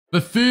The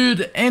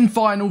third and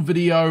final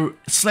video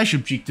slash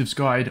objectives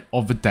guide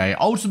of the day.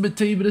 Ultimate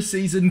Team of the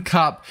Season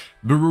Cup.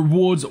 The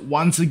rewards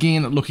once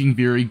again looking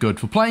very good.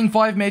 For playing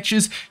 5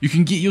 matches, you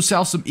can get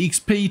yourself some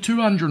XP,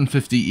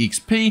 250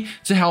 XP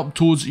to help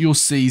towards your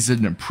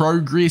season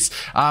progress.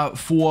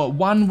 For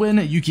 1 win,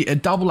 you get a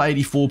double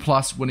 84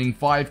 plus. Winning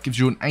 5 gives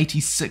you an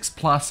 86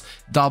 plus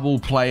double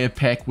player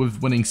pack, with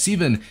winning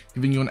 7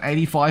 giving you an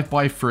 85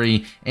 by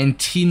 3 and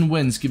 10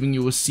 wins giving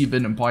you a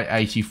 7 by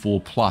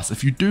 84 plus.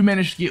 If you do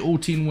manage to get all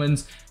 10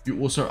 wins, you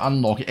also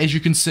unlock, as you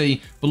can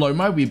see below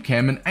my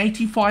webcam, an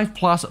 85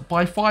 plus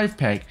by 5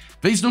 pack.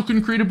 These look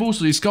incredible,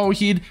 so let's go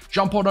ahead,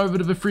 jump on over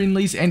to the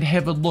friendlies and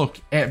have a look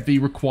at the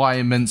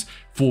requirements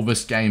for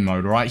this game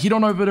mode. Alright, head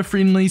on over to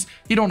friendlies,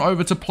 head on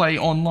over to play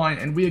online,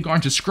 and we are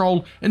going to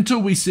scroll until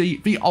we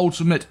see the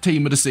Ultimate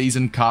Team of the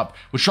Season Cup,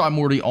 which I'm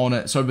already on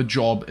it, so the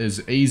job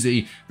is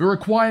easy. The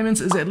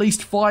requirements is at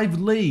least 5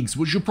 leagues,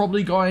 which you're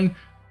probably going,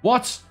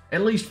 what?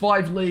 At least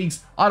 5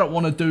 leagues? I don't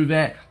want to do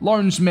that.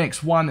 Loans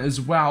max 1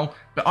 as well,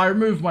 but I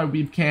removed my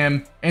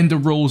webcam and the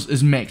rules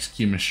is max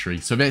chemistry,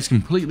 so that's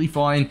completely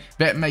fine.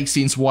 That makes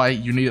sense why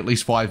you need at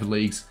least 5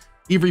 leagues.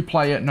 Every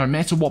player, no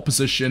matter what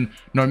position,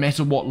 no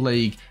matter what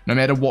league, no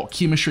matter what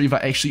chemistry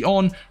they're actually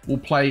on, will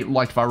play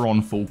like they're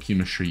on full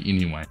chemistry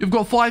anyway. You've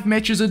got 5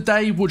 matches a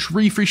day, which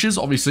refreshes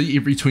obviously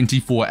every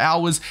 24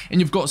 hours,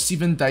 and you've got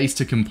 7 days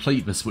to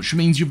complete this, which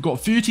means you've got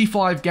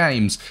 35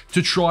 games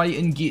to try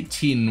and get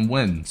 10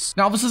 wins.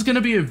 Now this is going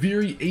to be a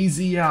very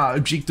easy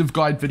objective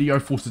guide video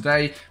for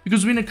today,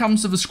 because when it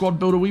comes to the squad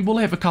builder, we will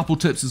have a couple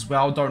tips as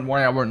well. Don't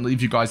worry, I won't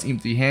leave you guys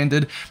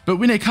empty-handed, but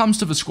when it comes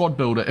to the squad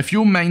builder, if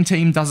your main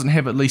team doesn't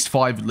have at least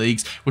 5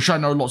 leagues, which I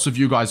know lots of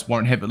you guys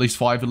won't have at least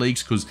 5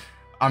 leagues, because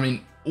I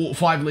mean,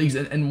 5 leagues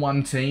in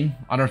one team,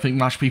 I don't think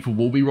much people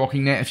will be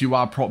rocking that. If you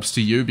are, props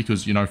to you,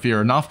 because, you know, fair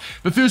enough.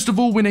 But first of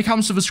all, when it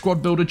comes to the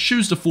squad builder,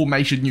 choose the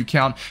formation you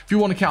count. If you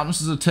want to count this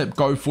as a tip,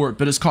 go for it,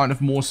 but it's kind of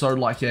more so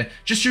like a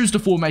just choose the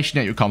formation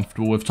that you're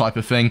comfortable with type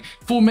of thing.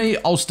 For me,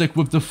 I'll stick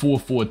with the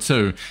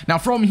 4-4-2. Now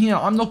from here,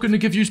 I'm not going to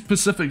give you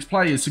specific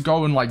players to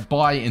go and like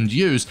buy and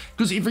use,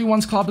 because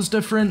everyone's club is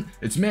different.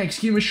 It's max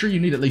chemistry, you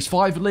need at least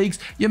 5 leagues.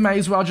 You may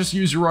as well just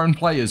use your own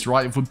players,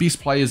 right, for best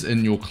players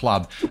in your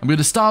club. I'm going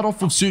to start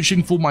off with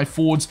searching for my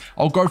forwards.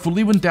 I'll go for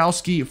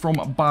Lewandowski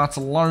from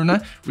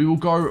Barcelona. We will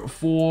go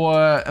for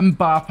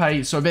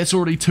Mbappe. So that's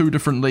already 2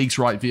 different leagues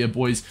right there,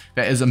 boys.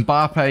 That is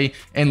Mbappe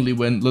and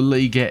Lewin, La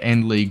Liga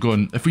and Ligue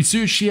 1. If we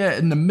search here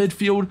in the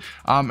midfield,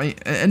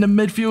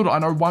 I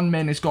know one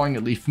man is going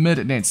at left mid,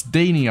 and that's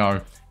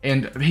Dino.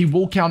 And he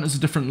will count as a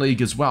different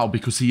league as well,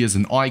 because he is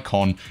an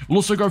icon. We'll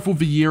also go for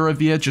Vieira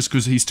there, just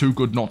because he's too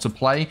good not to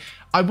play.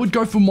 I would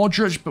go for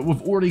Modric, but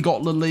we've already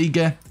got La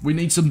Liga. We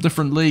need some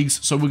different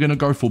leagues, so we're going to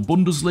go for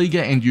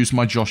Bundesliga and use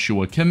my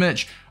Joshua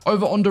Kimmich.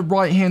 Over on the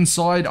right-hand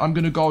side, I'm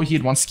going to go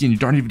ahead. Once again, you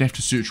don't even have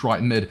to search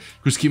right mid,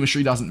 because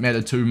chemistry doesn't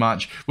matter too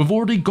much. We've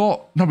already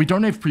got... No, we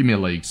don't have Premier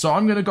League, so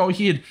I'm going to go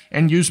ahead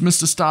and use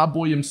Mr.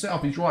 Starboy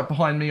himself. He's right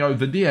behind me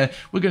over there.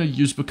 We're going to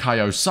use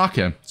Bukayo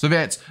Saka. So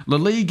that's La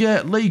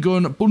Liga, Ligue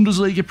 1,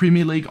 Bundesliga,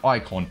 Premier League,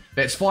 Icon.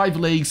 That's 5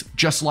 leagues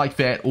just like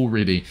that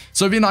already.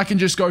 So then I can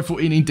just go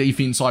for any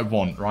defense I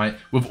want, right?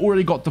 We've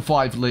already got the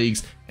 5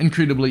 leagues.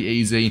 Incredibly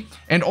easy,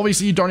 and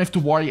obviously you don't have to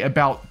worry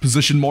about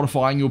position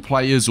modifying your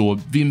players or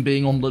them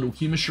being on little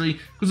chemistry,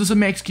 because it's a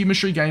max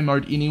chemistry game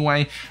mode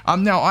anyway.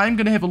 Now I'm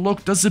going to have a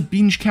look. Does the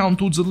bench count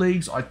towards the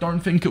leagues? I don't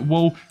think it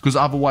will, because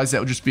otherwise that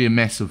would just be a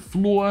massive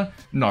flaw.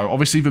 No,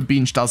 obviously the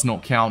bench does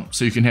not count,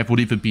 so you can have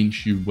whatever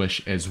bench you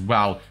wish as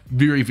well.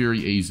 Very, very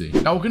easy.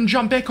 Now we're going to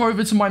jump back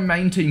over to my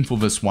main team for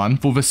this one,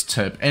 for this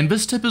tip, and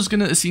this tip is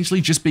going to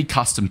essentially just be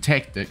custom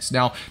tactics.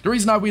 Now the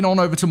reason I went on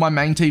over to my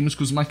main team is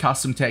because my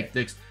custom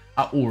tactics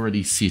are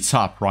already set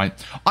up, right?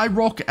 I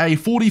rock a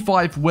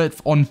 45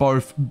 width on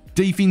both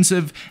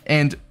defensive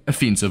and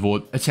offensive,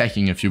 or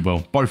attacking if you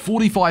will. Both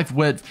 45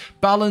 width,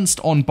 balanced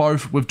on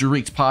both, with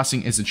direct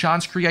passing as a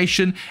chance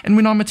creation, and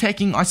when I'm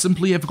attacking I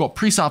simply have got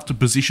press after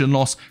possession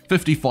loss,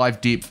 55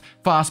 depth,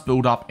 fast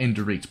build up and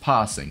direct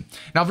passing.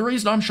 Now the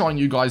reason I'm showing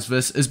you guys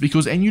this is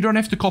because, and you don't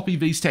have to copy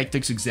these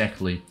tactics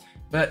exactly,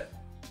 but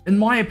in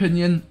my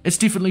opinion, it's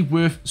definitely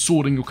worth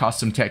sorting your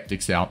custom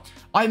tactics out.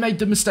 I made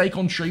the mistake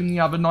on stream the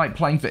other night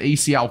playing for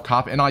ECL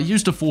Cup, and I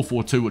used a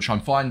 4-4-2, which I'm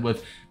fine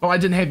with, but I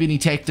didn't have any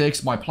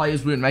tactics. My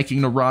players weren't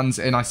making the runs,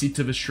 and I said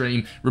to the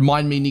stream,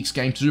 remind me next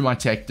game to do my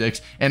tactics,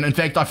 and in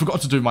fact, I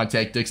forgot to do my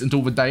tactics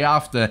until the day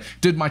after,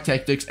 did my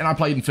tactics, and I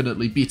played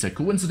infinitely better.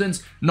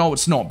 Coincidence? No,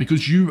 it's not,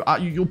 because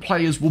your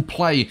players will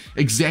play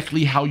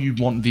exactly how you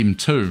want them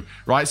to,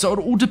 right? So it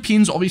all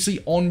depends, obviously,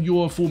 on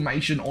your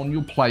formation, on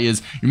your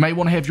players. You may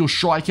want to have your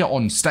striker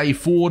on stay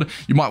forward.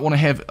 You might want to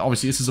have,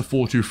 obviously, this is a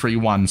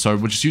 4-2-3-1,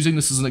 so we're just using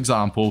this as an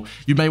example.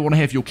 You may want to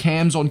have your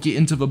cams on get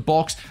into the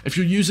box. If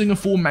you're using a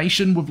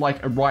formation with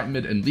like a right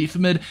mid and left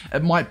mid,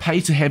 it might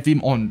pay to have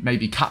them on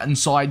maybe cut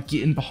inside,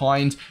 get in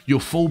behind. Your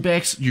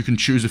fullbacks, you can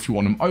choose if you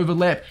want them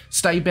overlap,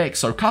 stay back.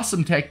 So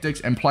custom tactics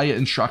and player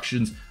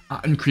instructions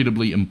are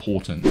incredibly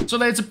important. So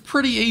that's a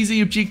pretty easy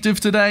objective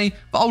today.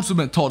 The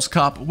Ultimate TOTS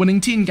Cup,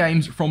 winning 10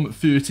 games from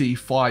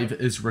 35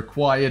 is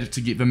required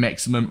to get the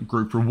maximum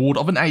group reward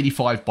of an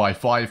 85 by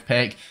 5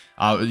 pack.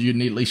 You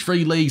need at least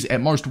 3 leagues,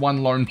 at most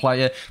 1 lone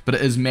player, but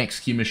it is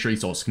max chemistry,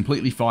 so it's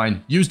completely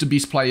fine. Use the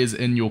best players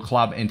in your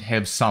club and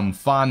have some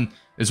fun.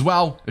 As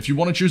well, if you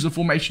want to choose a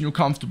formation you're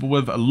comfortable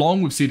with,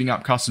 along with setting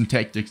up custom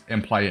tactics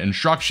and player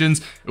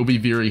instructions, it'll be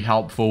very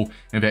helpful,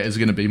 and that is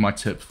going to be my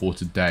tip for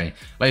today.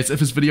 Lads, if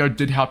this video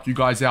did help you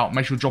guys out,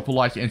 make sure to drop a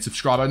like and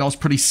subscribe. I know it's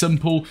pretty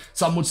simple.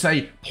 Some would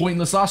say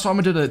pointless. Last time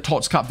I did a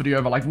TOTS Cup video,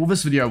 they were like, well,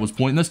 this video was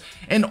pointless,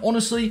 and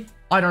honestly,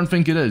 I don't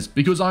think it is,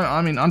 because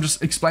I mean, I'm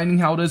just explaining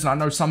how it is, and I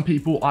know some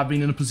people, I've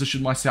been in a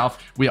position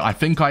myself where I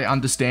think I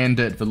understand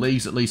it, the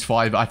league's at least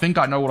 5, I think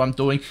I know what I'm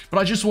doing, but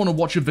I just want to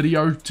watch a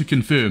video to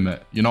confirm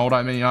it, you know what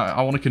I mean?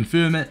 I want to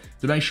confirm it,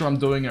 to make sure I'm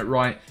doing it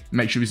right,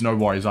 make sure there's no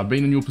worries. I've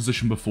been in your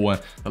position before,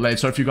 but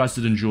lads, hope you guys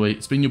did enjoy.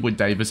 It's been your boy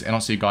Davis, and I'll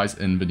see you guys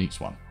in the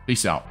next one.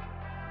 Peace out.